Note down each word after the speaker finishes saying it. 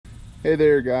Hey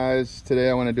there guys, today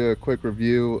I want to do a quick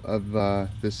review of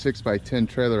this 6x10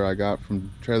 trailer I got from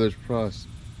Trailers Plus.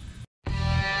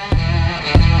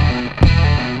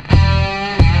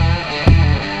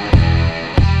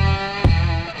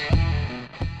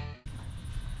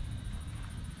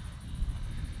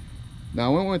 Now I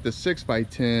went with the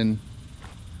 6x10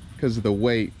 because of the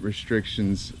weight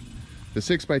restrictions. The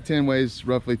 6x10 weighs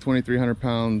roughly 2,300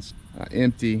 pounds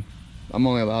empty. I'm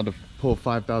only allowed to pull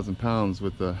 5,000 pounds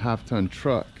with a half-ton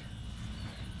truck.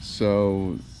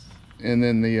 So, and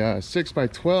then the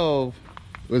 6x12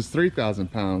 was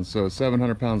 3,000 pounds, so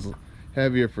 700 pounds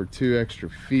heavier for 2 extra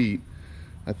feet.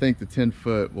 I think the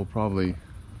 10-foot will probably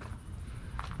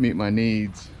meet my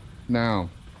needs. Now,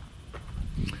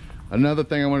 another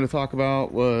thing I wanted to talk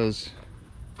about was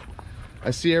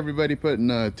I see everybody putting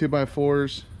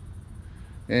 2x4s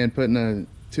and putting a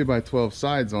 2x12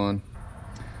 sides on.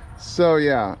 So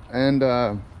yeah, and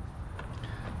the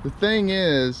thing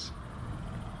is,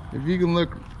 if you can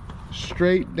look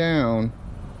straight down,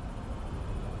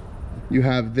 you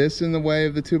have this in the way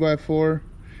of the 2x4,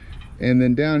 and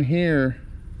then down here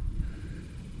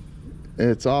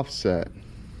it's offset.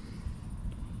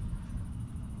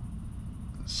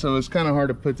 So it's kind of hard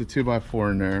to put the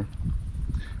 2x4 in there.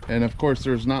 And of course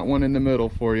there's not one in the middle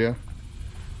for you.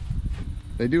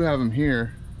 They do have them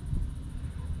here.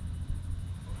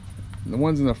 The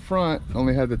ones in the front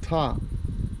only had the top.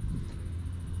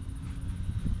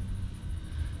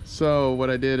 So what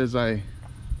I did is I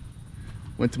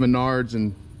went to Menards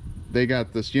and they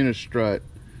got this unistrut.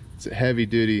 It's a heavy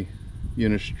duty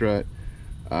unistrut.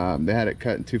 They had it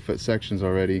cut in 2-foot sections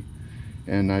already,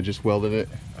 and I just welded it.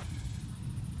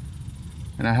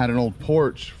 And I had an old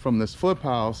porch from this flip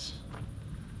house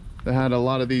that had a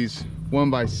lot of these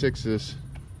 1x6s,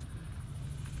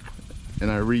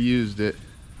 and I reused it,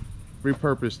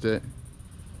 repurposed it.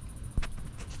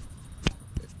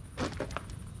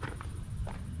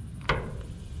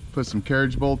 Put some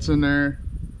carriage bolts in there.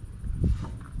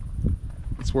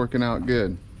 It's working out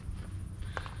good.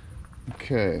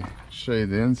 Okay, show you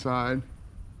the inside.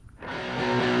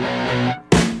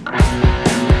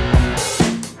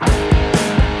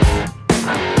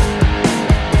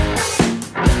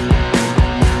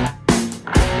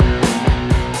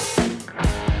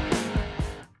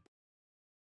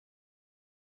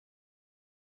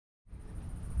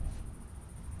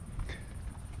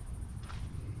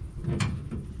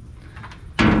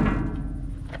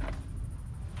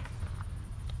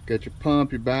 Got your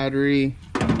pump, your battery.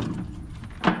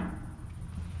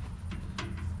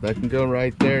 That can go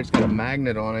right there. It's got a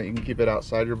magnet on it. You can keep it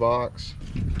outside your box.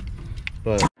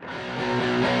 But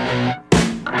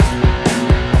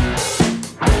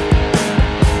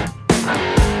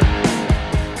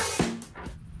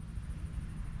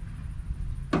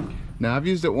now I've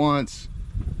used it once.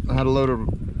 I had a load of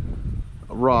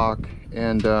rock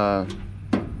and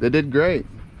they did great.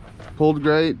 Pulled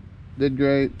great, did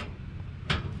great.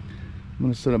 I'm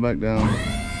gonna set it back down.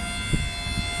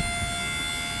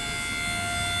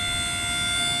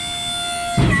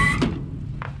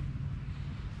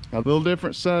 A little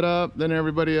different setup than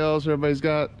everybody else. Everybody's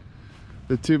got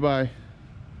the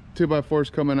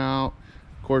 2x4s coming out.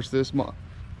 Of course, the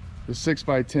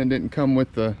 6x10 didn't come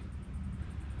with the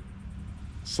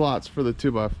slots for the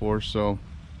 2x4, so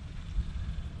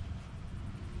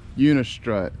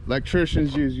unistrut.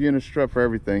 Electricians use unistrut for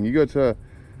everything. You go to an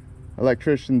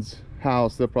electrician's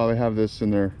house, they'll probably have this in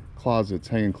their closets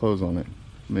hanging clothes on it.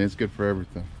 I mean, it's good for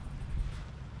everything.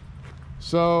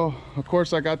 So of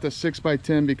course I got the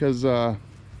 6x10 because I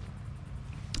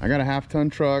got a half-ton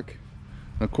truck.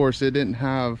 Of course it didn't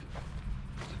have,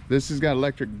 this has got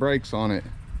electric brakes on it,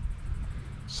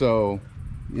 so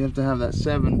you have to have that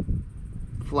 7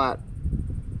 flat.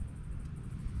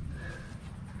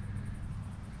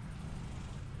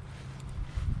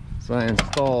 So I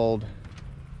installed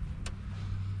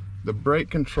the brake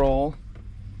control.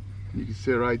 You can see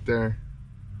it right there.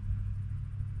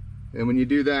 And when you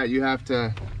do that, you have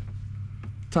to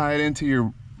tie it into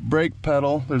your brake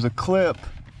pedal. There's a clip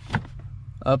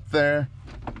up there.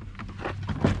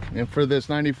 And for this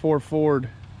 94 Ford,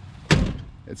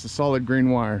 it's a solid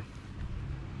green wire.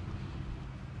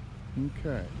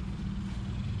 Okay.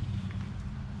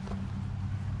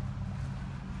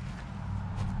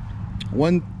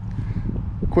 One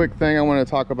quick thing I want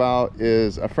to talk about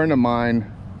is a friend of mine,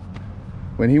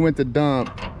 when he went to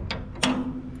dump,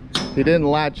 he didn't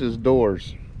latch his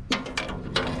doors.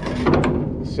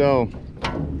 So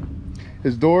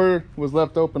his door was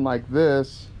left open like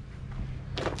this,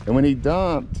 and when he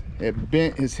dumped, it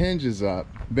bent his hinges up,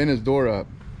 bent his door up.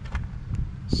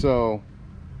 So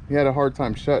he had a hard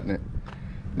time shutting it.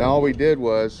 Now all we did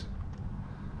was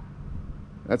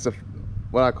That's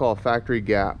what I call a factory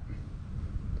gap.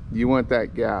 You want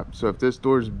that gap. So if this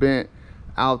door's bent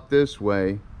out this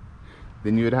way,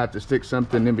 then you would have to stick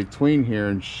something in between here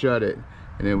and shut it,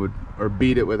 and it would, or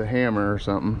beat it with a hammer or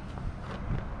something.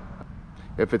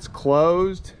 If it's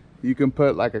closed, you can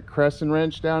put like a crescent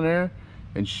wrench down there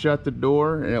and shut the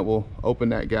door, and it will open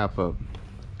that gap up.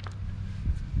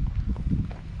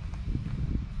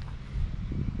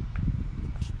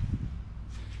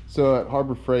 So at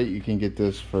Harbor Freight, you can get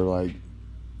this for like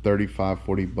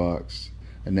 35-40 bucks,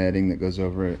 a netting that goes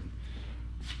over it.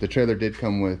 The trailer did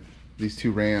come with these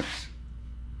 2 ramps.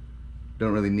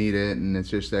 Don't really need it, and it's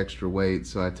just extra weight,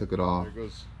 so I took it off. There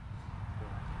goes.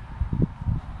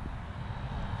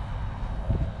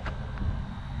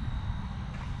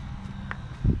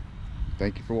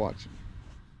 Thank you for watching.